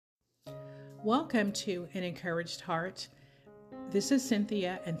Welcome to An Encouraged Heart. This is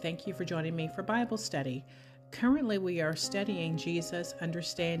Cynthia, and thank you for joining me for Bible study. Currently, we are studying Jesus,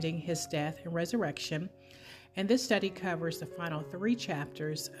 understanding his death and resurrection, and this study covers the final 3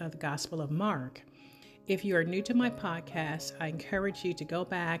 chapters of the Gospel of Mark. If you are new to my podcast, I encourage you to go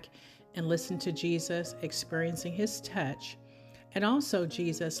back and listen to Jesus experiencing his touch, and also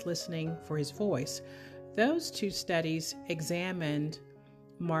Jesus listening for his voice. Those 2 studies examined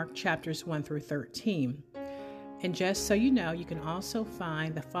Mark chapters 1 through 13. And just so you know, you can also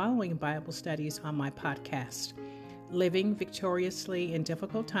find the following Bible studies on my podcast: Living Victoriously in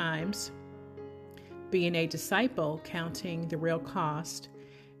Difficult Times, Being a Disciple, Counting the Real Cost,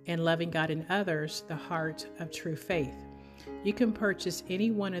 and Loving God and Others, The Heart of True Faith. You can purchase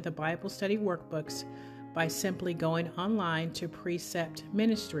any one of the Bible study workbooks by simply going online to Precept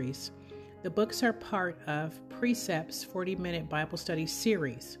Ministries. The books are part of Precept's 40-minute Bible study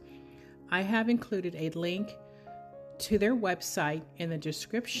series. I have included a link to their website in the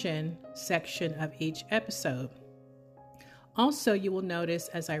description section of each episode. Also, you will notice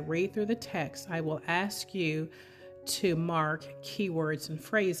as I read through the text, I will ask you to mark keywords and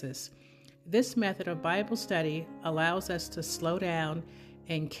phrases. This method of Bible study allows us to slow down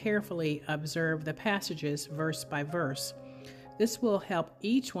and carefully observe the passages verse by verse. This will help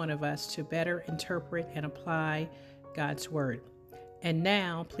each one of us to better interpret and apply God's Word. And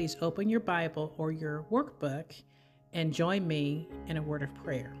now, please open your Bible or your workbook and join me in a word of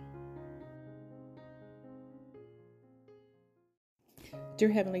prayer.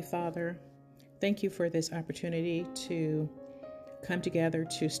 Dear Heavenly Father, thank you for this opportunity to come together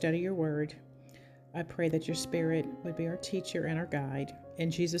to study your Word. I pray that your Spirit would be our teacher and our guide.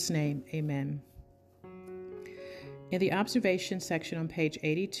 In Jesus' name, amen. In the observation section on page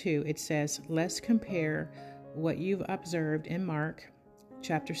 82, it says, let's compare what you've observed in Mark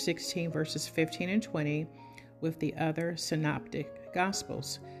chapter 16, verses 15 and 20 with the other synoptic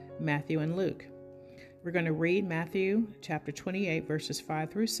gospels, Matthew and Luke. We're going to read Matthew chapter 28, verses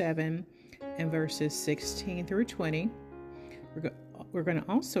 5 through 7 and verses 16 through 20. We're going to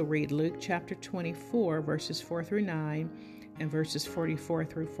also read Luke chapter 24, verses 4 through 9 and verses 44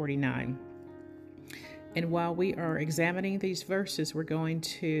 through 49. And while we are examining these verses, we're going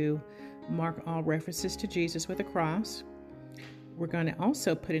to mark all references to Jesus with a cross. We're going to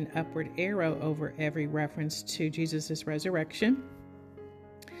also put an upward arrow over every reference to Jesus' resurrection.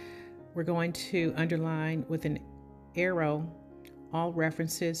 We're going to underline with an arrow all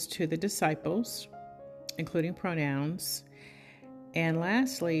references to the disciples, including pronouns. And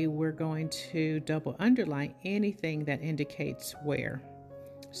lastly, we're going to double underline anything that indicates where.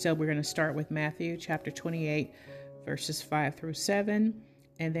 So we're going to start with Matthew chapter 28, verses 5 through 7,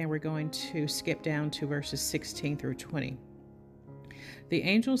 and then we're going to skip down to verses 16 through 20. The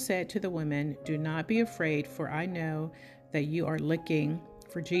angel said to the women, "Do not be afraid, for I know that you are looking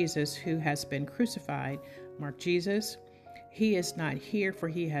for Jesus who has been crucified." Mark Jesus. He is not here, for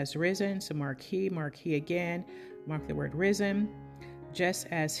he has risen. So mark he again. Mark the word risen. Just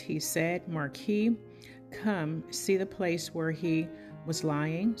as he said, mark he. Come, see the place where he was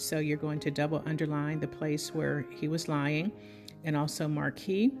lying. So you're going to double underline the place where he was lying, and also mark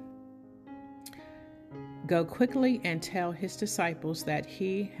he. Go quickly and tell his disciples that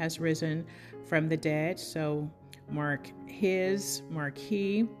he has risen from the dead. So mark his, mark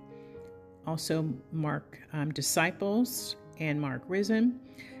he. Also mark disciples and mark risen.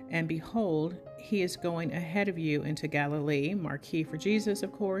 And behold, he is going ahead of you into Galilee. Mark he for Jesus,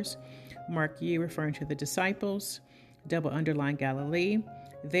 of course. Mark ye referring to the disciples. Double underline Galilee.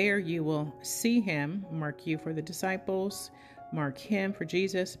 There you will see him. Mark you for the disciples. Mark him for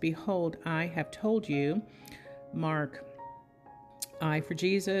Jesus. Behold, I have told you. Mark I for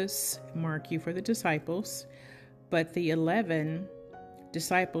Jesus. Mark you for the disciples. But the 11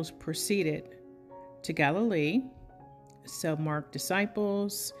 disciples proceeded to Galilee. So mark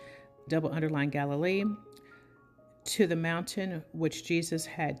disciples. Double underline Galilee. To the mountain which Jesus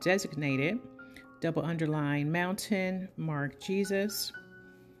had designated. Double underline mountain, mark Jesus.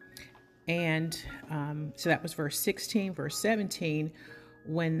 And so that was verse 16. Verse 17,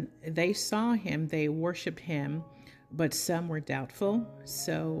 when they saw him, they worshiped him, but some were doubtful.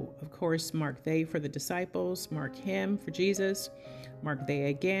 So, of course, mark they for the disciples, mark him for Jesus, mark they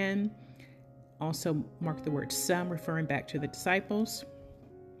again. Also mark the word some, referring back to the disciples.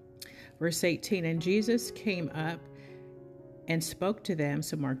 Verse 18, and Jesus came up and spoke to them.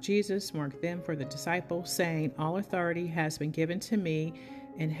 So mark Jesus, mark them for the disciples, saying, all authority has been given to me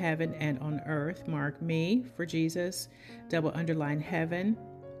in heaven and on earth. Mark me for Jesus, double underline heaven,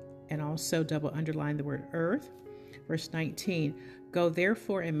 and also double underline the word earth. Verse 19, Go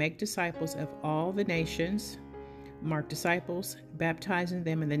therefore and make disciples of all the nations, Mark disciples, baptizing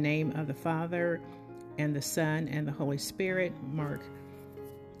them in the name of the Father and the Son and the Holy Spirit, Mark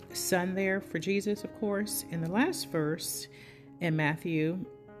Son there for Jesus, of course. In the last verse in Matthew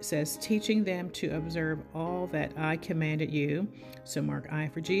says, teaching them to observe all that I commanded you. So mark I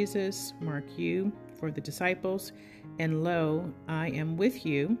for Jesus, mark you for the disciples, and lo, I am with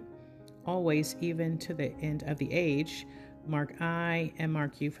you always, even to the end of the age. Mark I and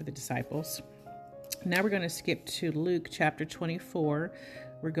mark you for the disciples. Now we're going to skip to Luke chapter 24.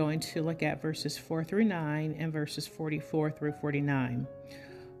 We're going to look at verses 4 through 9 and verses 44 through 49.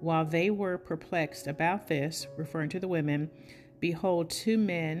 While they were perplexed about this, referring to the women, behold, 2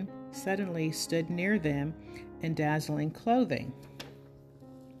 men suddenly stood near them in dazzling clothing.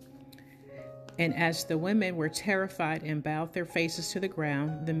 And as the women were terrified and bowed their faces to the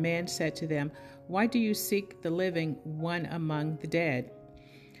ground, the men said to them, why do you seek the living one among the dead?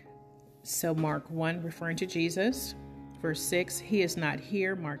 So Mark 1, referring to Jesus. Verse 6, he is not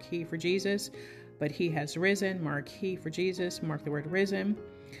here, mark he for Jesus, but he has risen, mark he for Jesus, mark the word risen.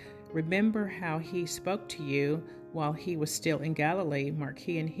 Remember how he spoke to you while he was still in Galilee, mark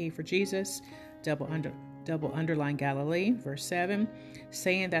he and he for Jesus, double underline Galilee. Verse 7,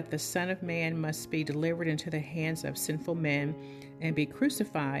 saying that the Son of Man must be delivered into the hands of sinful men and be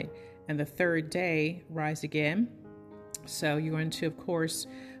crucified, and the third day rise again. So you're going to, of course,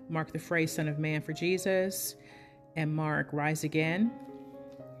 mark the phrase Son of Man for Jesus and mark rise again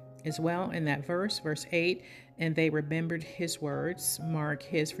as well in that verse. Verse 8, and they remembered his words, mark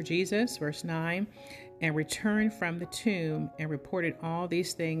his for Jesus. Verse 9, and returned from the tomb and reported all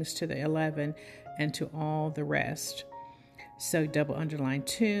these things to the 11 and to all the rest. So double underline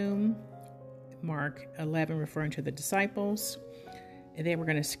tomb, Mark 11 referring to the disciples. And then we're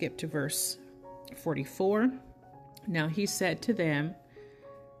going to skip to verse 44. Now he said to them,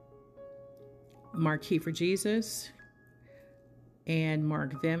 mark he for Jesus, and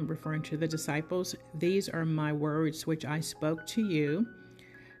mark them referring to the disciples. These are my words which I spoke to you.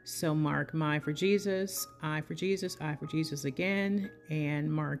 So mark my for Jesus, I for Jesus, I for Jesus again,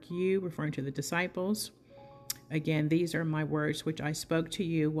 and mark you referring to the disciples. Again, these are my words which I spoke to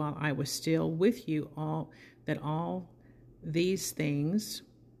you while I was still with you, all these things,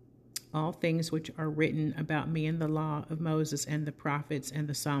 all things which are written about me in the law of Moses and the prophets and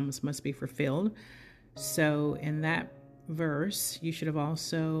the Psalms must be fulfilled. So in that verse, you should have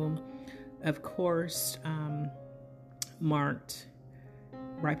also, of course, marked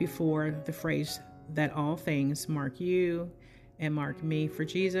right before the phrase that all things, mark you and mark me for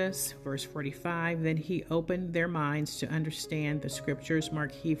Jesus. Verse 45, then he opened their minds to understand the scriptures,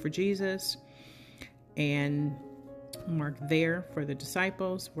 mark he for Jesus, and mark there for the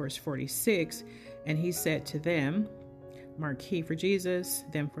disciples. Verse 46, and he said to them, mark he for Jesus,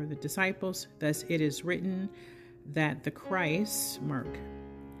 then for the disciples, thus it is written that the Christ, mark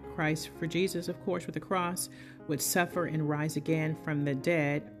Christ for Jesus, of course, with the cross, would suffer and rise again from the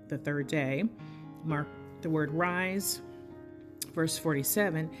dead the third day. Mark the word rise. Verse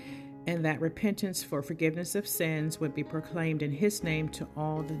 47, and that repentance for forgiveness of sins would be proclaimed in his name to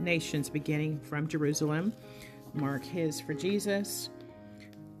all the nations, beginning from Jerusalem. Mark his for Jesus.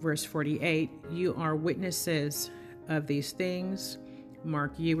 Verse 48, you are witnesses of these things.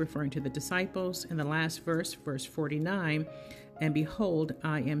 Mark you referring to the disciples. In the last verse, verse 49, and behold,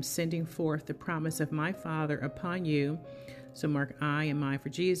 I am sending forth the promise of my Father upon you. So mark I and my for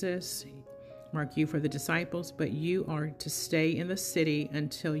Jesus. Mark you for the disciples, but you are to stay in the city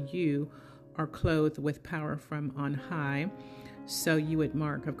until you are clothed with power from on high. So you would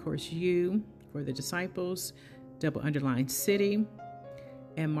mark, of course, you for the disciples, double underline city,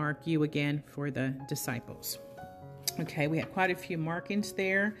 and mark you again for the disciples. Okay, we had quite a few markings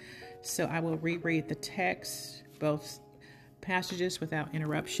there, so I will reread the text, both passages without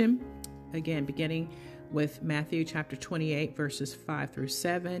interruption. Again, beginning with Matthew chapter 28, verses 5 through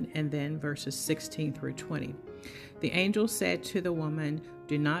 7, and then verses 16 through 20. The angel said to the woman,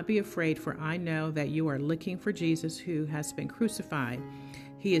 do not be afraid, for I know that you are looking for Jesus who has been crucified.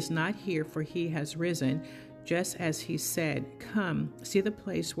 He is not here, for he has risen, just as he said. Come, see the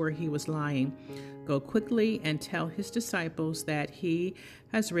place where he was lying. Go quickly and tell his disciples that he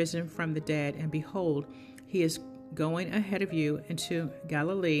has risen from the dead, and behold, he is going ahead of you into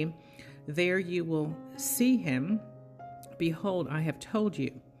Galilee. There you will see him. Behold, I have told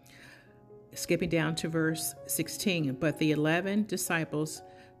you. Skipping down to verse 16, but the 11 disciples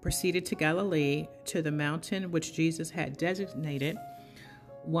proceeded to Galilee, to the mountain which Jesus had designated.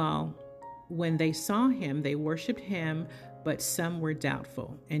 When they saw him, they worshipped him, but some were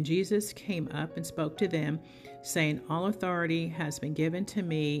doubtful. And Jesus came up and spoke to them, saying, All authority has been given to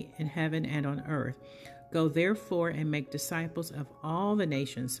me in heaven and on earth. Go therefore and make disciples of all the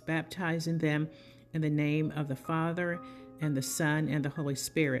nations, baptizing them in the name of the Father and the Son and the Holy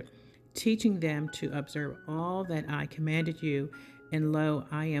Spirit, teaching them to observe all that I commanded you. And lo,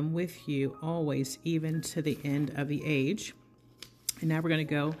 I am with you always, even to the end of the age. And now we're going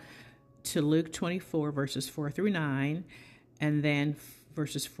to go to Luke 24, verses 4 through 9, and then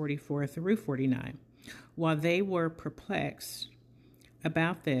verses 44 through 49. While they were perplexed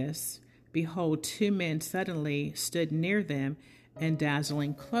about this, behold, two men suddenly stood near them in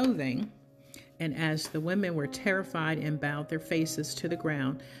dazzling clothing. And as the women were terrified and bowed their faces to the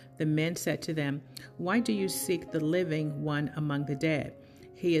ground, the men said to them, Why do you seek the living one among the dead?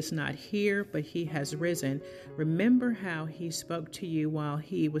 He is not here, but he has risen. Remember how he spoke to you while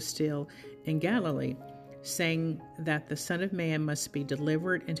he was still in Galilee, saying that the Son of Man must be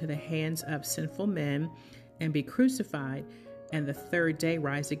delivered into the hands of sinful men and be crucified, and the third day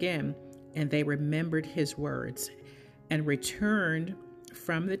rise again. And they remembered his words and returned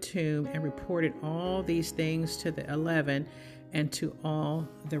from the tomb and reported all these things to the 11 and to all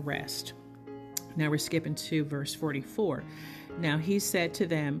the rest. Now we're skipping to verse 44. Now he said to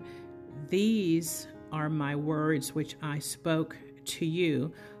them, These are my words which I spoke to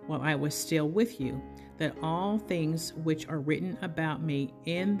you while I was still with you, that all things which are written about me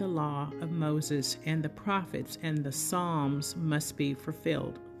in the law of Moses and the prophets and the Psalms must be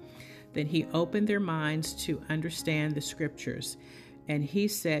fulfilled. Then he opened their minds to understand the scriptures. And he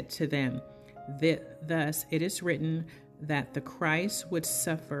said to them, Thus it is written that the Christ would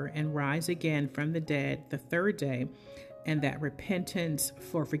suffer and rise again from the dead the third day, and that repentance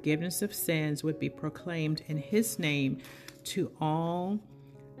for forgiveness of sins would be proclaimed in his name to all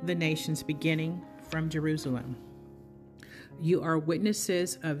the nations, beginning from Jerusalem. You are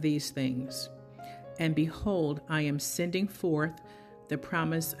witnesses of these things. And behold, I am sending forth the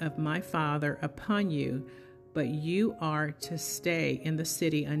promise of my Father upon you, but you are to stay in the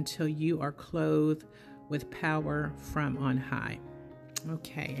city until you are clothed with power from on high.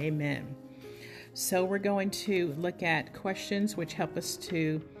 Okay, amen. So we're going to look at questions which help us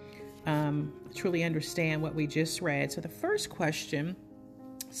to truly understand what we just read. So the first question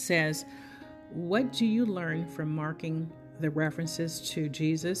says, what do you learn from marking the references to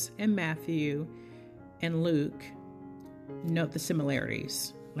Jesus in Matthew and Luke? Note the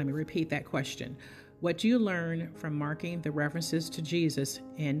similarities. Let me repeat that question. What do you learn from marking the references to Jesus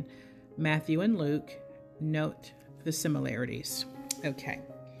in Matthew and Luke? Note the similarities. Okay.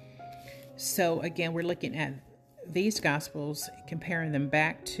 So again, we're looking at these Gospels, comparing them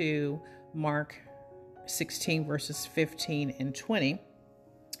back to Mark 16, verses 15 and 20.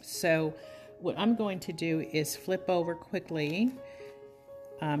 So what I'm going to do is flip over quickly.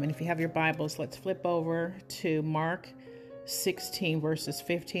 And if you have your Bibles, let's flip over to Mark 16, verses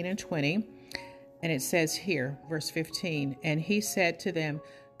 15 and 20. And it says here, verse 15, and he said to them,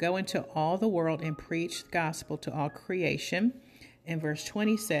 Go into all the world and preach the gospel to all creation. And verse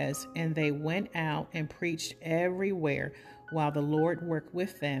 20 says, And they went out and preached everywhere, while the Lord worked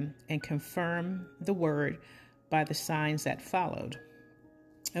with them and confirmed the word by the signs that followed.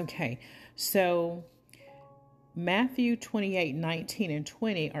 Okay, so Matthew 28, 19 and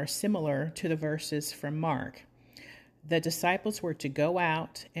 20 are similar to the verses from Mark. The disciples were to go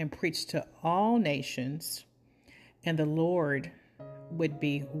out and preach to all nations, and the Lord would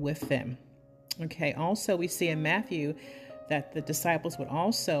be with them. Okay, also we see in Matthew that the disciples would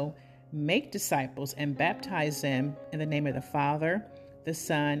also make disciples and baptize them in the name of the Father, the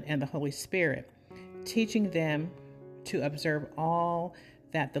Son, and the Holy Spirit, teaching them to observe all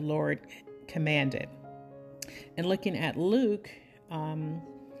that the Lord commanded. And looking at Luke,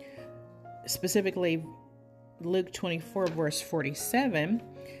 specifically Luke 24, verse 47,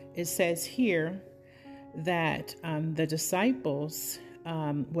 it says here that the disciples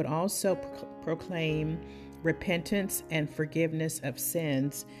would also proclaim repentance and forgiveness of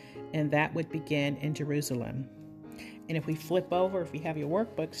sins, and that would begin in Jerusalem. And if we flip over, if you have your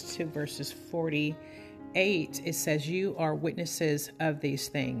workbooks, to verses 48, it says, You are witnesses of these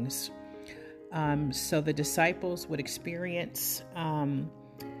things. So the disciples would experience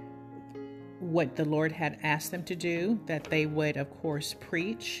what the Lord had asked them to do, that they would, of course,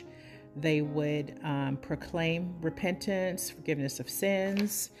 preach. They would proclaim repentance, forgiveness of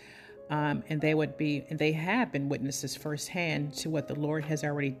sins, and they have been witnesses firsthand to what the Lord has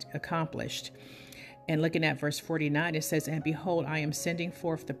already accomplished. And looking at verse 49, it says, "And behold, I am sending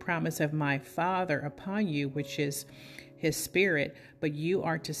forth the promise of my Father upon you, which is his Spirit, but you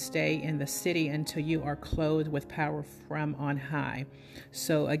are to stay in the city until you are clothed with power from on high."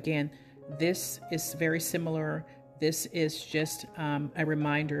 So again, this is very similar. This is just a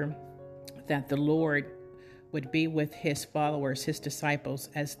reminder that the Lord would be with his followers, his disciples,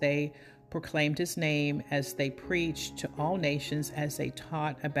 as they proclaimed his name, as they preached to all nations, as they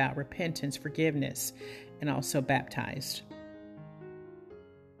taught about repentance, forgiveness, and also baptized.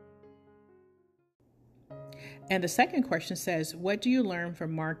 And the second question says, what do you learn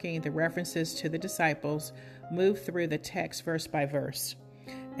from marking the references to the disciples? Move through the text verse by verse.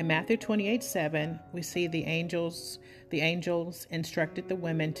 In Matthew 28:7, we see the angels instructed the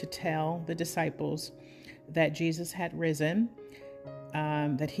women to tell the disciples that Jesus had risen,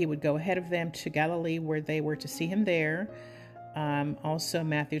 that he would go ahead of them to Galilee where they were to see him there. Also,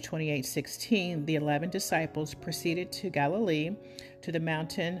 Matthew 28:16, the 11 disciples proceeded to Galilee, to the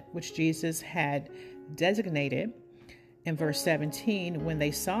mountain which Jesus had designated. In verse 17, when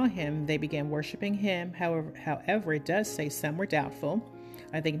they saw him, they began worshiping him. However, it does say some were doubtful.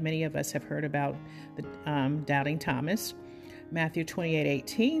 I think many of us have heard about the doubting Thomas. Matthew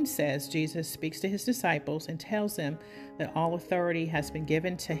 28:18 says Jesus speaks to his disciples and tells them that all authority has been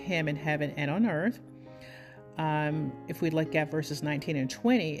given to him in heaven and on earth. If we look at verses 19 and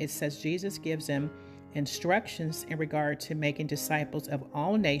 20, it says Jesus gives them instructions in regard to making disciples of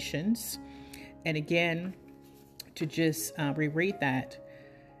all nations. And again, to just reread that,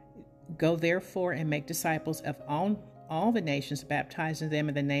 "Go therefore and make disciples of all the nations, baptizing them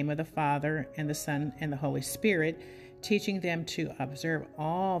in the name of the Father and the Son and the Holy Spirit, teaching them to observe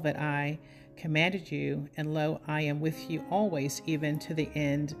all that I commanded you, and lo, I am with you always, even to the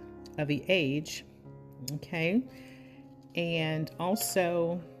end of the age." Okay. And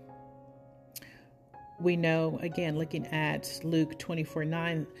also, we know, again, looking at Luke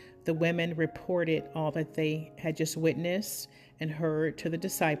 24:9, the women reported all that they had just witnessed and heard to the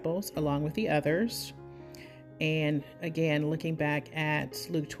disciples along with the others. And again, looking back at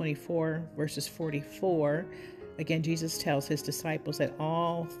Luke 24 verses 44, again, Jesus tells his disciples that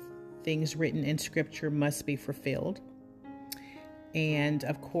all things written in Scripture must be fulfilled. And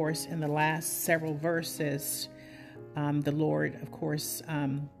of course, in the last several verses, the Lord, of course,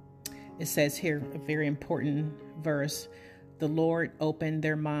 it says here, a very important verse, the Lord opened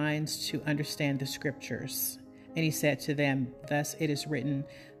their minds to understand the Scriptures. And he said to them, "Thus it is written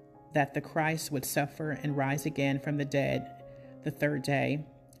that the Christ would suffer and rise again from the dead the third day,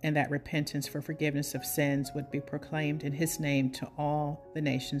 and that repentance for forgiveness of sins would be proclaimed in his name to all the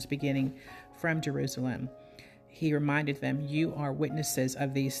nations, beginning from Jerusalem." He reminded them, "You are witnesses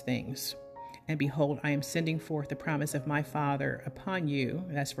of these things. And behold, I am sending forth the promise of my Father upon you."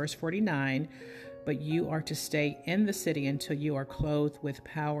 That's verse 49. "But you are to stay in the city until you are clothed with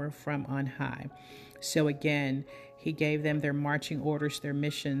power from on high." So again, he gave them their marching orders, their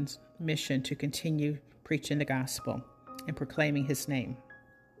mission to continue preaching the gospel and proclaiming his name.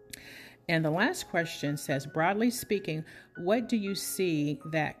 And the last question says, broadly speaking, what do you see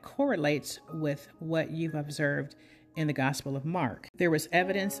that correlates with what you've observed in the Gospel of Mark? There was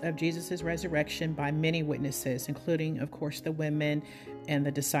evidence of Jesus' resurrection by many witnesses, including, of course, the women and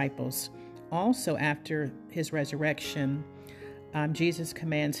the disciples. Also, after his resurrection, Jesus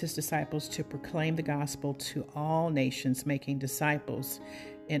commands his disciples to proclaim the gospel to all nations, making disciples,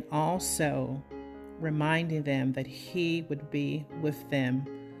 and also reminding them that he would be with them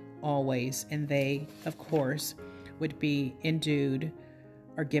always, and they, of course, would be endued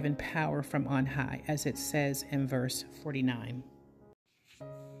or given power from on high, as it says in verse 49.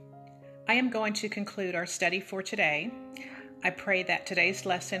 I am going to conclude our study for today. I pray that today's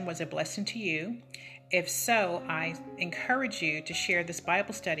lesson was a blessing to you. If so, I encourage you to share this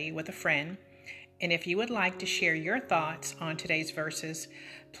Bible study with a friend. And if you would like to share your thoughts on today's verses,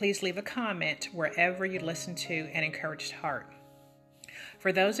 please leave a comment wherever you listen to An Encouraged Heart.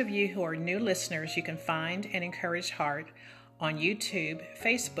 For those of you who are new listeners, you can find An Encouraged Heart on YouTube,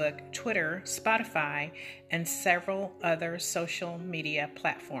 Facebook, Twitter, Spotify, and several other social media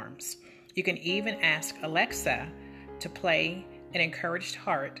platforms. You can even ask Alexa to play An Encouraged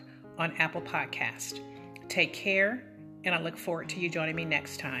Heart on Apple Podcast. Take care, and I look forward to you joining me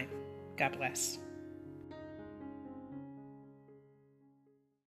next time. God bless.